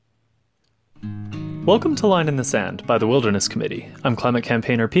Welcome to Line in the Sand by the Wilderness Committee. I'm climate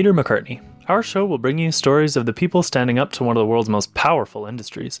campaigner Peter McCartney. Our show will bring you stories of the people standing up to one of the world's most powerful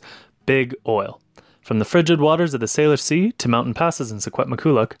industries, big oil. From the frigid waters of the Salish Sea to mountain passes in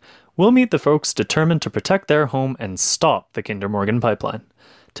Secwepemcúlek, we'll meet the folks determined to protect their home and stop the Kinder Morgan pipeline.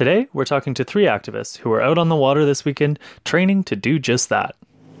 Today, we're talking to 3 activists who are out on the water this weekend training to do just that.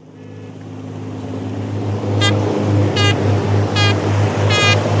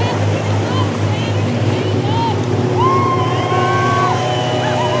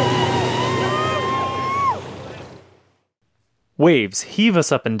 Waves heave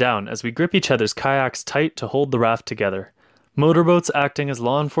us up and down as we grip each other's kayaks tight to hold the raft together. Motorboats acting as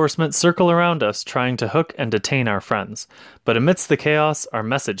law enforcement circle around us trying to hook and detain our friends. But amidst the chaos, our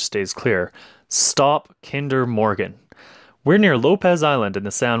message stays clear. Stop Kinder Morgan. We're near Lopez Island in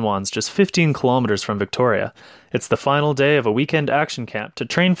the San Juans, just 15 kilometers from Victoria. It's the final day of a weekend action camp to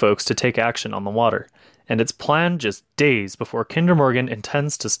train folks to take action on the water. And it's planned just days before Kinder Morgan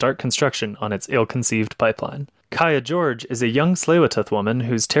intends to start construction on its ill-conceived pipeline. Kaya George is a young Tsleil-Waututh woman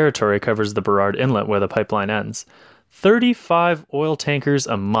whose territory covers the Burrard Inlet where the pipeline ends. 35 oil tankers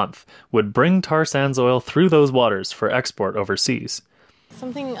a month would bring tar sands oil through those waters for export overseas.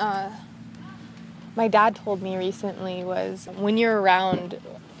 Something my dad told me recently was when you're around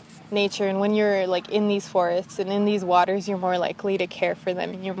nature and when you're like in these forests and in these waters, you're more likely to care for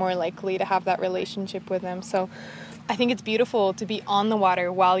them and you're more likely to have that relationship with them. So I think it's beautiful to be on the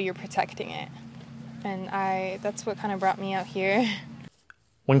water while you're protecting it. And that's what kind of brought me out here.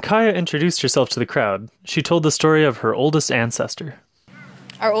 When Kaya introduced herself to the crowd, she told the story of her oldest ancestor.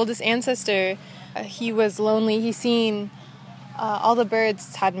 Our oldest ancestor, he was lonely. He seen all the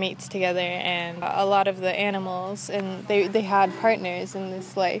birds had mates together and a lot of the animals, and they had partners in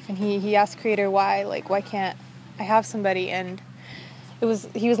this life. And he asked Creator why can't I have somebody? And he was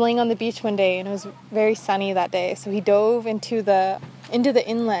laying on the beach one day and it was very sunny that day. So he dove into the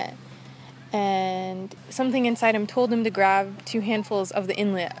inlet. And something inside him told him to grab 2 handfuls of the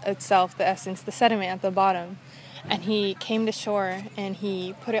inlet itself, the essence, the sediment at the bottom. And he came to shore and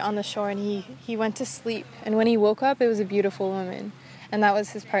he put it on the shore and he went to sleep. And when he woke up, it was a beautiful woman. And that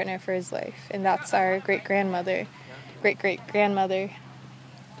was his partner for his life. And that's our great-great-grandmother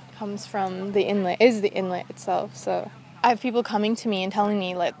comes from the inlet, is the inlet itself. So I have people coming to me and telling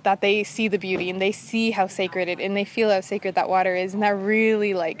me that they see the beauty and they see how sacred it is and they feel how sacred that water is. And that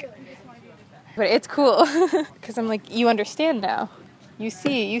really but it's cool because I'm like, you understand now. You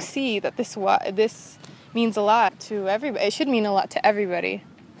see that this means a lot to everybody. It should mean a lot to everybody.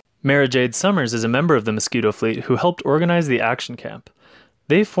 Mara Jade Summers is a member of the Mosquito Fleet who helped organize the action camp.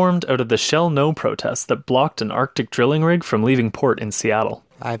 They formed out of the Shell No protests that blocked an Arctic drilling rig from leaving port in Seattle.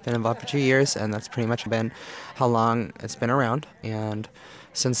 I've been involved for 2 years, and that's pretty much been how long it's been around. And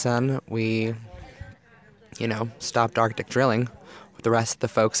since then, we, stopped Arctic drilling. The rest of the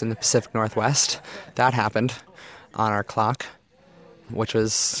folks in the Pacific Northwest. That happened on our clock, which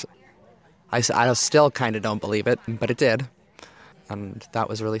was, I still kind of don't believe it, but it did. And that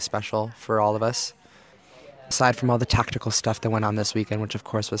was really special for all of us. Aside from all the tactical stuff that went on this weekend, which of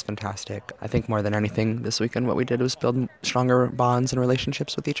course was fantastic, I think more than anything this weekend what we did was build stronger bonds and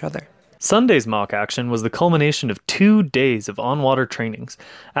relationships with each other. Sunday's mock action was the culmination of 2 days of on-water trainings.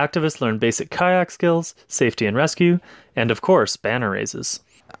 Activists learned basic kayak skills, safety and rescue, and of course, banner raises.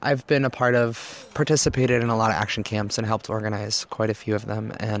 I've been participated in a lot of action camps and helped organize quite a few of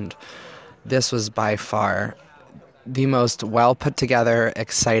them, and this was by far the most well put together,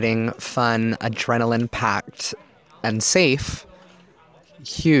 exciting, fun, adrenaline-packed, and safe,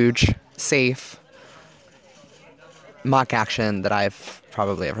 huge, safe mock action that I've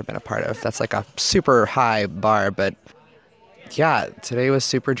probably ever been a part of. That's like a super high bar, but yeah, today was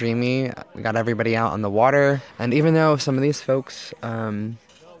super dreamy. We got everybody out on the water, and even though some of these folks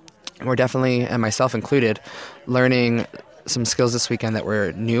were definitely, and myself included, learning some skills this weekend that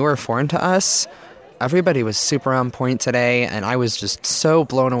were new or foreign to us, everybody was super on point today, and I was just so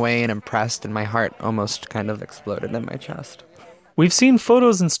blown away and impressed, and my heart almost kind of exploded in my chest. We've seen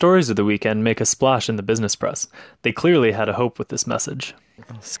photos and stories of the weekend make a splash in the business press. They clearly had a hope with this message.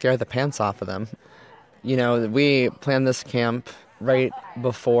 Scare the pants off of them. We planned this camp right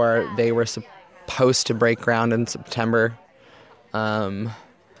before they were supposed to break ground in September in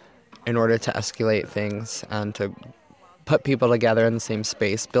order to escalate things and to put people together in the same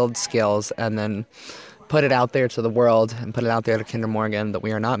space, build skills, and then put it out there to the world and put it out there to Kinder Morgan that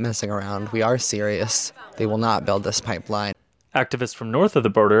we are not messing around. We are serious. They will not build this pipeline. Activists from north of the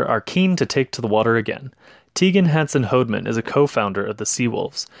border are keen to take to the water again. Tegan Hansen Hodeman is a co-founder of the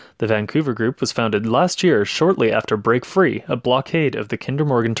Seawolves. The Vancouver group was founded last year shortly after Break Free, a blockade of the Kinder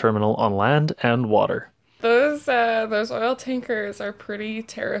Morgan terminal on land and water. Those oil tankers are pretty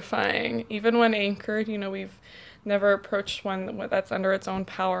terrifying. Even when anchored, we've never approached one that's under its own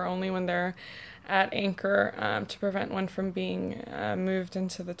power, only when they're at anchor to prevent one from being moved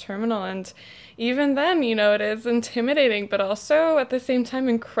into the terminal. And even then, it is intimidating, but also at the same time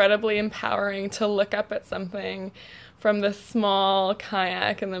incredibly empowering to look up at something from this small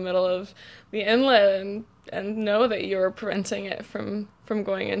kayak in the middle of the inlet and know that you're preventing it from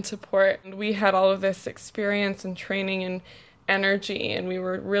going into port. And we had all of this experience and training and energy, and we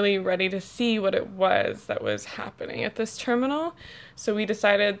were really ready to see what it was that was happening at this terminal. So we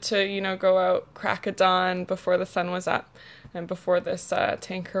decided to, go out crack of dawn before the sun was up and before this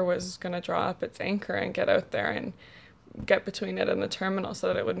tanker was going to draw up its anchor and get out there and get between it and the terminal so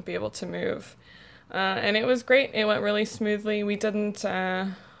that it wouldn't be able to move. And it was great. It went really smoothly. We didn't,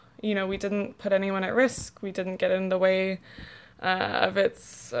 we didn't put anyone at risk. We didn't get in the way of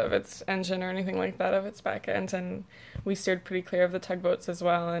its engine or anything like that, of its back end, and we steered pretty clear of the tugboats as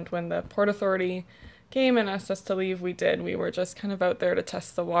well. And when the Port Authority came and asked us to leave, we did. We were just kind of out there to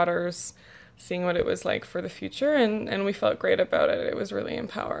test the waters, seeing what it was like for the future, and we felt great about it. It was really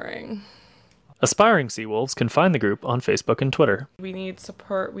empowering. Aspiring Seawolves can find the group on Facebook and Twitter. We need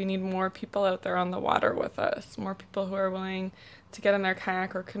support. We need more people out there on the water with us, more people who are willing to get in their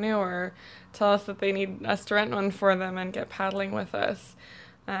kayak or canoe or tell us that they need us to rent one for them and get paddling with us.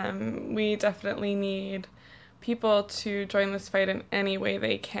 We definitely need people to join this fight in any way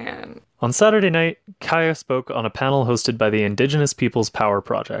they can. On Saturday night, Kaya spoke on a panel hosted by the Indigenous Peoples Power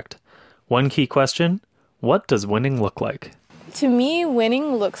Project. One key question: what does winning look like? To me,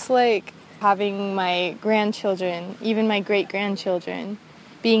 winning looks like having my grandchildren, even my great-grandchildren,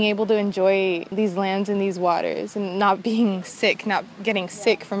 being able to enjoy these lands and these waters and not being sick, not getting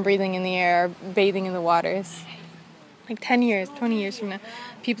sick from breathing in the air or bathing in the waters. Like 10 years, 20 years from now,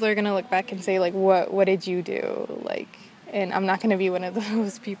 people are going to look back and say, like, what did you do? Like, and I'm not going to be one of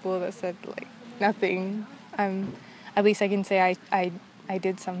those people that said, like, nothing. At least I can say I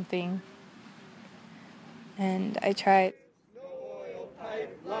did something. And I tried.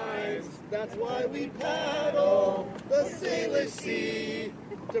 Pipelines, that's why we paddle the Salish Sea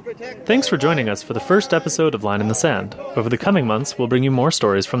to protect. Thanks for joining us for the first episode of Line in the Sand. Over the coming months, we'll bring you more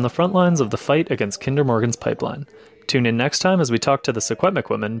stories from the front lines of the fight against Kinder Morgan's pipeline. Tune in next time as we talk to the Secwepemc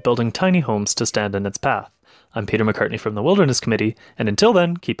women building tiny homes to stand in its path. I'm Peter McCartney from the Wilderness Committee, and until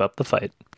then, keep up the fight.